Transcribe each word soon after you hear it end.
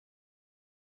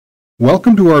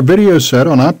Welcome to our video set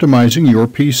on optimizing your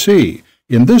PC.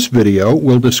 In this video,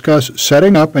 we'll discuss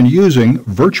setting up and using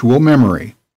virtual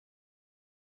memory.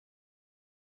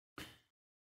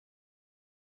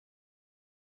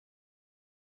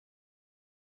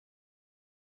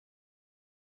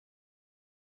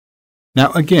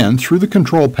 Now again, through the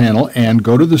control panel and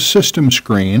go to the System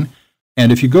screen,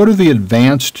 and if you go to the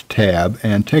Advanced tab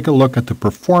and take a look at the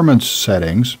Performance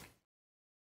settings,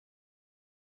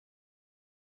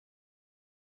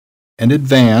 and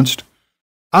Advanced,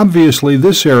 obviously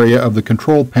this area of the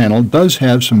control panel does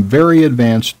have some very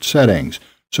advanced settings,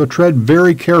 so tread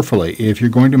very carefully if you're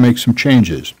going to make some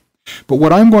changes. But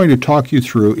what I'm going to talk you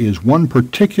through is one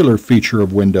particular feature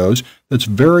of Windows that's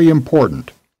very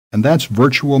important, and that's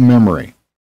virtual memory.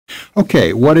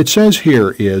 Okay, what it says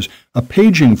here is a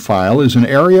paging file is an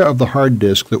area of the hard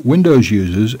disk that Windows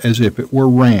uses as if it were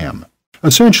RAM.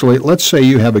 Essentially, let's say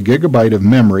you have a gigabyte of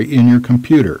memory in your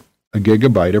computer, a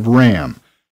gigabyte of RAM,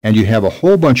 and you have a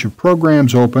whole bunch of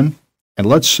programs open, and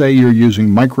let's say you're using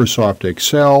Microsoft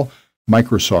Excel,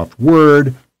 Microsoft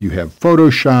Word, you have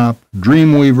Photoshop,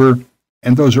 Dreamweaver,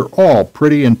 and those are all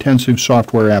pretty intensive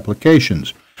software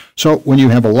applications. So when you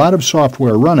have a lot of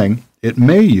software running, it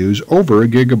may use over a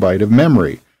gigabyte of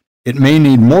memory. It may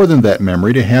need more than that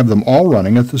memory to have them all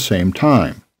running at the same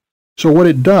time. So what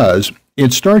it does,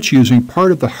 it starts using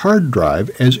part of the hard drive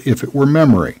as if it were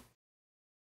memory.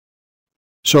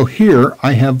 So here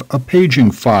I have a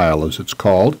paging file, as it's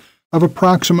called, of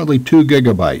approximately 2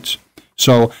 gigabytes.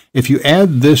 So if you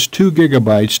add this 2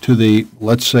 gigabytes to the,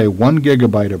 let's say, 1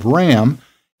 gigabyte of RAM,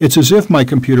 it's as if my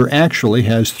computer actually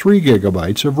has 3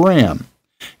 gigabytes of RAM.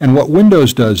 And what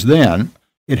Windows does then,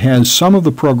 it has some of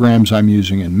the programs I'm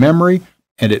using in memory,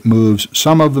 and it moves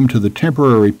some of them to the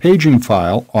temporary paging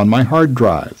file on my hard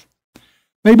drive.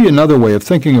 Maybe another way of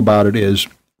thinking about it is,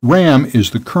 RAM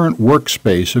is the current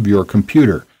workspace of your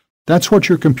computer. That's what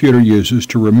your computer uses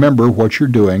to remember what you're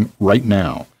doing right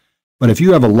now. But if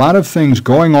you have a lot of things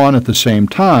going on at the same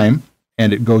time,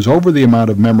 and it goes over the amount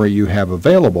of memory you have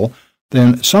available,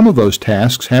 then some of those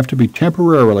tasks have to be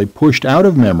temporarily pushed out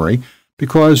of memory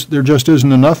because there just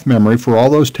isn't enough memory for all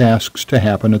those tasks to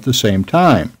happen at the same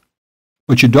time.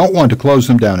 But you don't want to close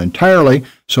them down entirely,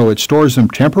 so it stores them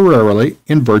temporarily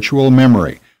in virtual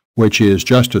memory, which is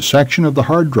just a section of the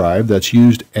hard drive that's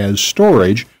used as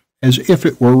storage as if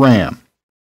it were RAM.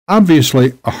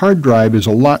 Obviously, a hard drive is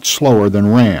a lot slower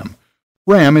than RAM.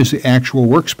 RAM is the actual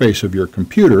workspace of your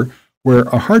computer, where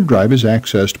a hard drive is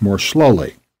accessed more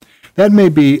slowly. That may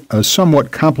be a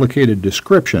somewhat complicated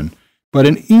description, but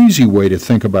an easy way to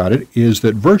think about it is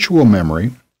that virtual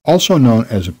memory, also known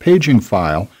as a paging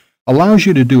file, allows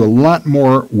you to do a lot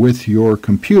more with your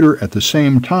computer at the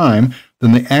same time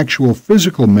than the actual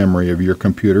physical memory of your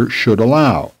computer should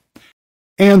allow.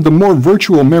 And the more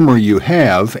virtual memory you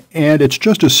have, and it's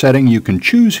just a setting you can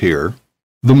choose here,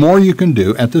 the more you can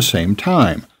do at the same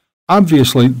time.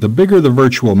 Obviously, the bigger the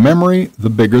virtual memory, the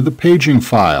bigger the paging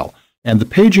file. And the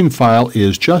paging file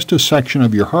is just a section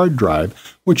of your hard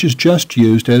drive, which is just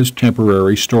used as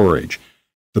temporary storage.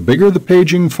 The bigger the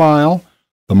paging file,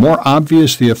 the more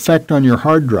obvious the effect on your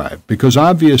hard drive, because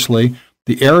obviously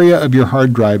the area of your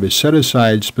hard drive is set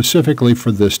aside specifically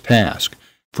for this task,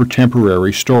 for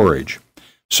temporary storage.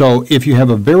 So if you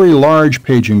have a very large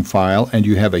paging file and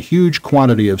you have a huge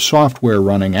quantity of software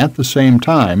running at the same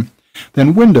time,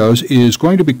 then Windows is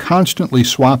going to be constantly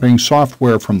swapping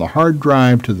software from the hard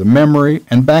drive to the memory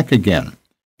and back again,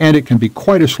 and it can be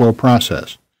quite a slow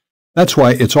process. That's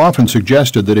why it's often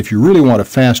suggested that if you really want a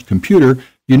fast computer,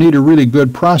 you need a really good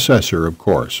processor, of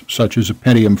course, such as a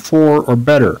Pentium 4 or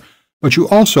better, but you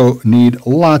also need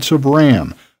lots of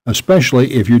RAM,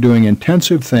 especially if you're doing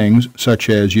intensive things such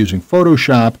as using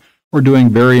Photoshop or doing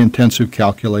very intensive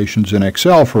calculations in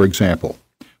Excel, for example.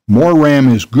 More RAM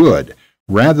is good,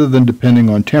 rather than depending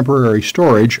on temporary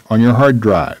storage on your hard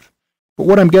drive. But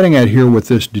what I'm getting at here with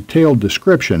this detailed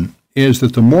description is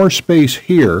that the more space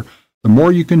here, the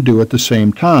more you can do at the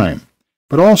same time.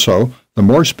 But also, the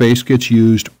more space gets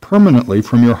used permanently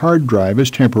from your hard drive as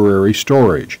temporary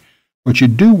storage. But you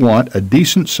do want a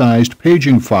decent-sized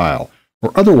paging file,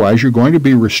 or otherwise you're going to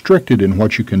be restricted in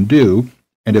what you can do,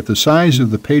 and if the size of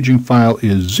the paging file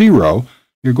is 0,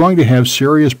 you're going to have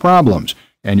serious problems,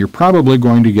 and you're probably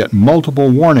going to get multiple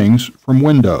warnings from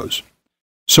Windows.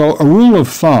 So a rule of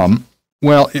thumb,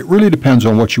 well, it really depends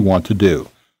on what you want to do.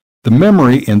 The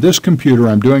memory in this computer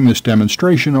I'm doing this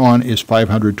demonstration on is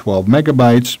 512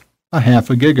 megabytes, a half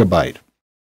a gigabyte.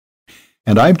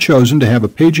 And I've chosen to have a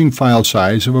paging file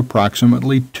size of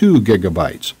approximately 2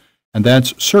 gigabytes, and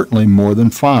that's certainly more than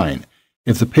fine.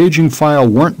 If the paging file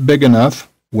weren't big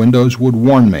enough, Windows would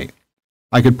warn me.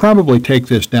 I could probably take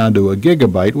this down to a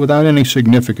gigabyte without any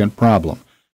significant problem,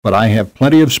 but I have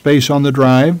plenty of space on the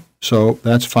drive, so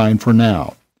that's fine for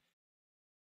now.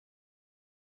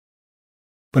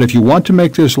 But if you want to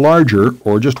make this larger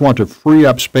or just want to free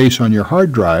up space on your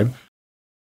hard drive,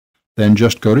 then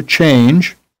just go to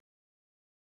Change,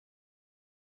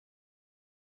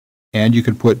 and you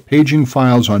can put paging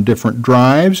files on different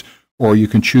drives, or you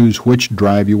can choose which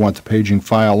drive you want the paging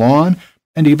file on,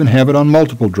 and even have it on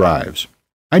multiple drives.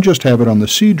 I just have it on the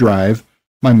C drive,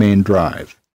 my main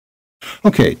drive.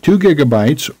 Okay, 2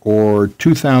 gigabytes or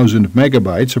 2,000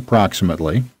 megabytes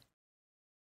approximately.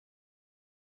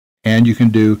 And you can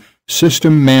do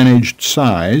System Managed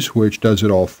Size, which does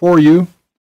it all for you.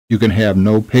 You can have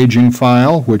no paging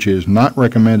file, which is not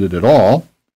recommended at all.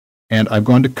 And I've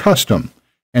gone to Custom.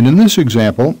 And in this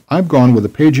example, I've gone with a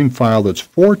paging file that's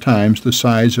 4 times the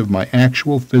size of my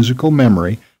actual physical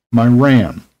memory, my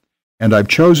RAM. And I've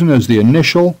chosen as the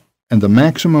initial and the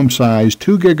maximum size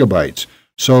 2 gigabytes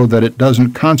so that it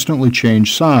doesn't constantly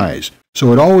change size.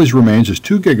 So it always remains as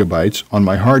 2 gigabytes on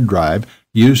my hard drive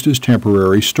used as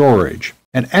temporary storage.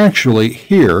 And actually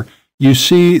here you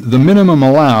see the minimum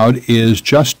allowed is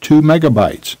just 2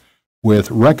 megabytes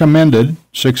with recommended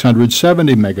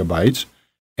 670 megabytes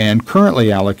and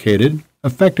currently allocated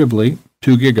effectively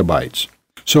 2 gigabytes.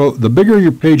 So the bigger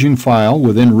your paging file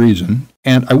within reason,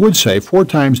 and I would say 4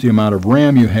 times the amount of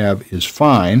RAM you have is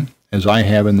fine, as I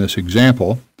have in this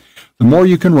example, the more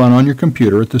you can run on your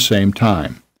computer at the same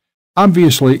time.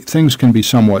 Obviously, things can be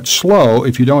somewhat slow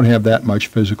if you don't have that much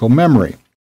physical memory.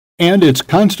 And it's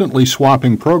constantly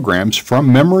swapping programs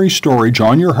from memory storage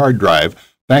on your hard drive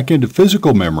back into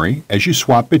physical memory as you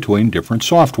swap between different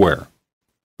software.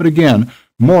 But again,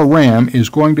 more RAM is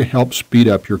going to help speed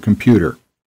up your computer.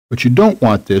 But you don't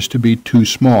want this to be too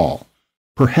small.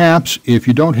 Perhaps if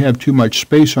you don't have too much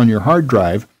space on your hard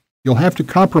drive, you'll have to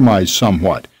compromise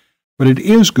somewhat. But it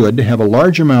is good to have a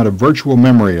large amount of virtual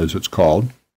memory, as it's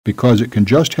called, because it can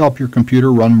just help your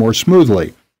computer run more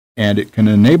smoothly, and it can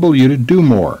enable you to do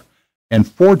more. And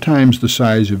 4 times the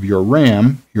size of your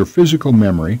RAM, your physical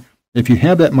memory, if you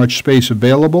have that much space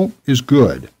available, is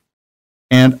good.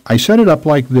 And I set it up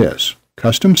like this: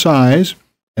 custom size,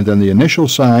 and then the initial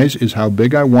size is how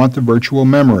big I want the virtual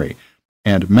memory,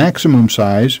 and maximum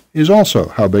size is also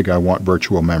how big I want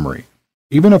virtual memory.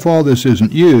 Even if all this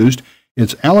isn't used,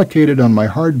 it's allocated on my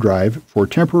hard drive for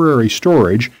temporary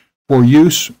storage for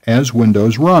use as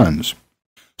Windows runs.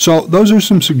 So those are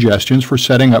some suggestions for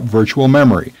setting up virtual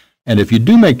memory. And if you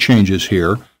do make changes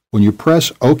here, when you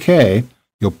press OK,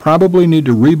 you'll probably need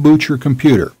to reboot your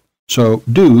computer. So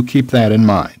do keep that in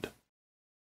mind.